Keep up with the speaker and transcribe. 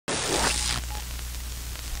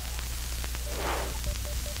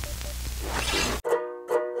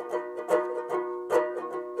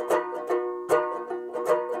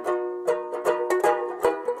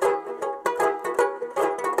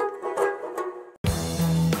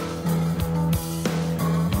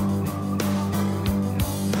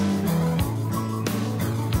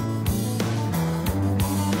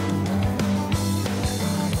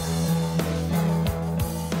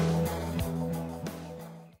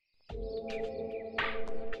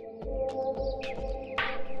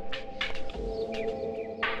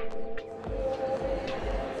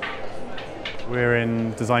We're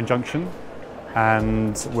in Design Junction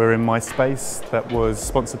and we're in my space that was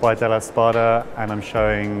sponsored by Della Spada, and I'm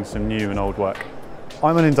showing some new and old work.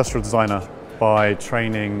 I'm an industrial designer by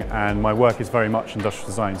training and my work is very much industrial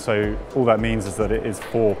design, so all that means is that it is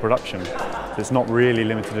for production. So it's not really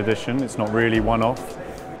limited edition, it's not really one-off.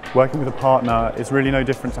 Working with a partner is really no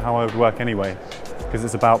different to how I would work anyway, because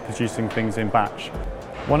it's about producing things in batch.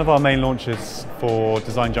 One of our main launches for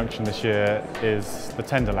Design Junction this year is the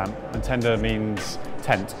tender lamp, and tender means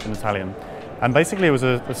tent in Italian. And basically it was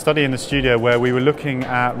a study in the studio where we were looking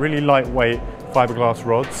at really lightweight fiberglass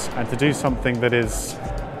rods and to do something that is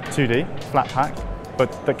 2D, flat pack,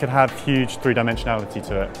 but that could have huge three-dimensionality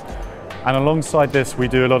to it. And alongside this we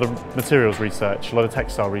do a lot of materials research, a lot of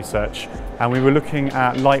textile research, and we were looking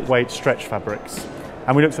at lightweight stretch fabrics.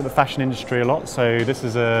 And we looked at the fashion industry a lot, so this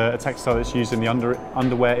is a textile that's used in the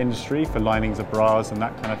underwear industry for linings of bras and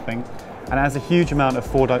that kind of thing. And it has a huge amount of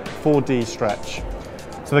 4D stretch.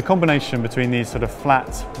 So the combination between these sort of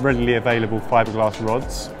flat, readily available fiberglass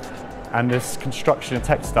rods and this construction of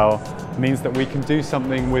textile means that we can do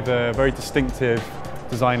something with a very distinctive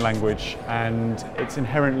design language, and it's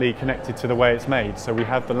inherently connected to the way it's made. So we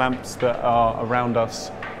have the lamps that are around us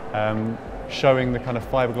showing the kind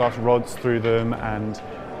of fiberglass rods through them, and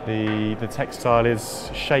the textile is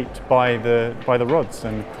shaped by the rods,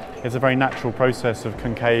 and it's a very natural process of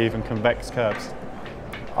concave and convex curves.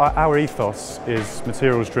 Our ethos is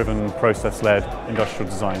materials-driven, process-led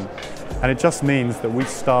industrial design, and it just means that we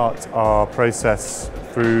start our process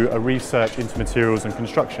through a research into materials and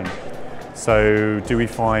construction. So do we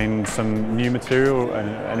find some new material,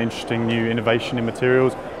 an interesting new innovation in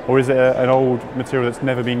materials, or is it an old material that's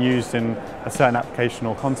never been used in a certain application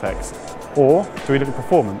or context? Or do we look at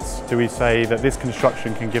performance? Do we say that this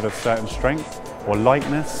construction can give us certain strength or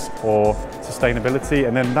lightness or sustainability,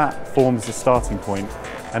 and then that forms the starting point,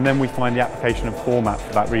 and then we find the application and format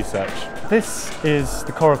for that research. This is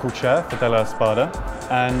the coracle chair for Della Spada,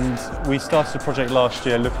 and we started a project last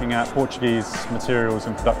year looking at Portuguese materials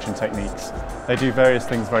and production techniques. They do various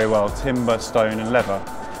things very well: timber, stone and leather.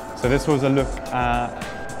 So this was a look at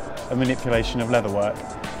a manipulation of leatherwork,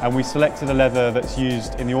 and we selected a leather that's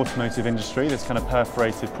used in the automotive industry, this kind of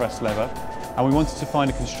perforated pressed leather, and we wanted to find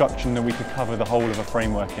a construction that we could cover the whole of a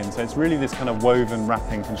framework in. So it's really this kind of woven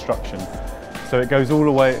wrapping construction. So it goes all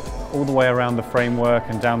the way around the framework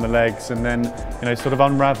and down the legs, and then sort of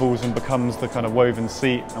unravels and becomes the kind of woven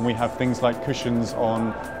seat. And we have things like cushions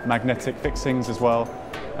on magnetic fixings as well,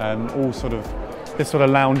 all sort of this sort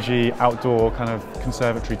of loungy outdoor kind of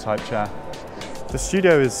conservatory type chair. The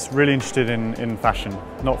studio is really interested in fashion,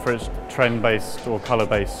 not for its trend-based or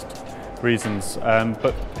colour-based reasons,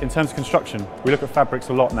 but in terms of construction, we look at fabrics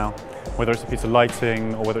a lot now, whether it's a piece of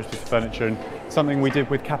lighting or whether it's a piece of furniture. And something we did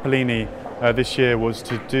with Capellini this year was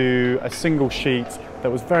to do a single sheet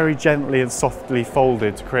that was very gently and softly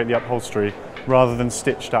folded to create the upholstery, rather than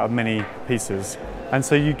stitched out of many pieces. And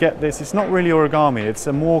so you get this, it's not really origami, it's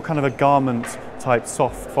a more kind of a garment type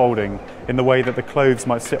soft folding in the way that the clothes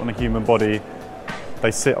might sit on a human body. They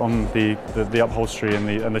sit on the upholstery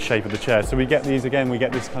and the shape of the chair. So we get these, again, we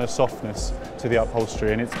get this kind of softness to the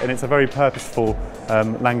upholstery, and it's a very purposeful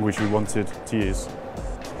language we wanted to use.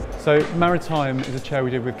 So Maritime is a chair we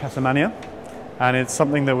did with Casamania, and it's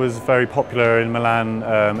something that was very popular in Milan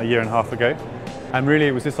a year and a half ago. And really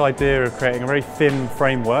it was this idea of creating a very thin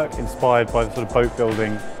framework inspired by the sort of boat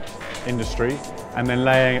building industry, and then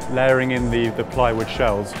layering in the plywood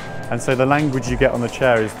shells. And so the language you get on the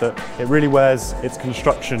chair is that it really wears its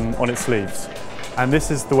construction on its sleeves. And this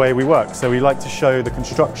is the way we work. So we like to show the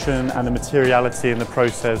construction and the materiality and the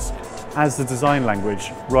process as the design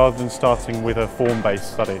language, rather than starting with a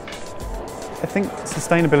form-based study. I think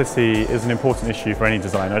sustainability is an important issue for any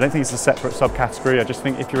designer. I don't think it's a separate subcategory. I just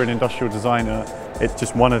think if you're an industrial designer, it's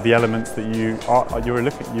just one of the elements that you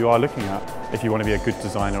are looking at if you want to be a good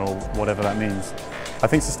designer, or whatever that means. I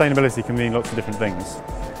think sustainability can mean lots of different things.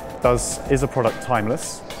 Is a product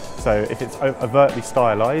timeless? So if it's overtly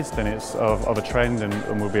stylized, then it's of a trend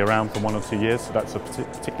and will be around for 1 or 2 years, so that's a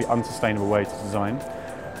particularly unsustainable way to design.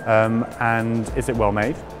 And is it well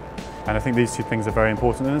made? And I think these two things are very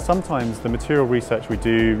important. And sometimes the material research we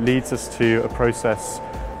do leads us to a process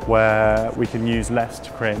where we can use less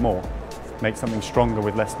to create more. Make something stronger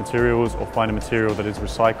with less materials, or find a material that is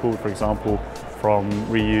recycled, for example, from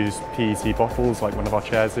reused PET bottles like one of our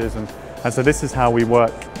chairs is. And so this is how we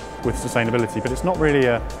work with sustainability, but it's not really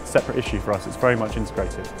a separate issue for us, it's very much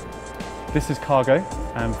integrated. This is Cargo,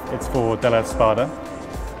 and it's for Della Spada,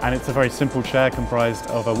 and it's a very simple chair comprised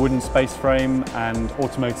of a wooden space frame and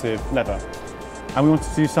automotive leather. And we wanted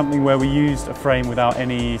to do something where we used a frame without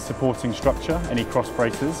any supporting structure, any cross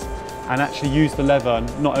braces, and actually use the leather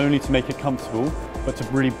not only to make it comfortable, but to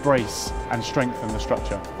really brace and strengthen the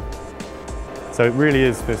structure. So it really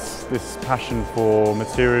is this passion for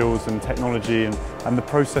materials and technology and the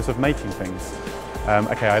process of making things.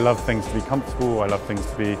 Okay, I love things to be comfortable, I love things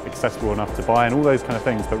to be accessible enough to buy and all those kind of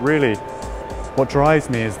things, but really what drives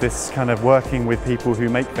me is this kind of working with people who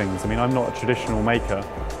make things. I mean, I'm not a traditional maker,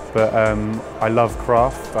 but I love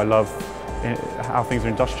craft, I love how things are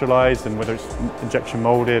industrialized and whether it's injection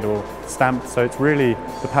molded or stamped, so it's really,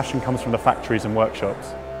 the passion comes from the factories and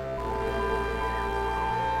workshops.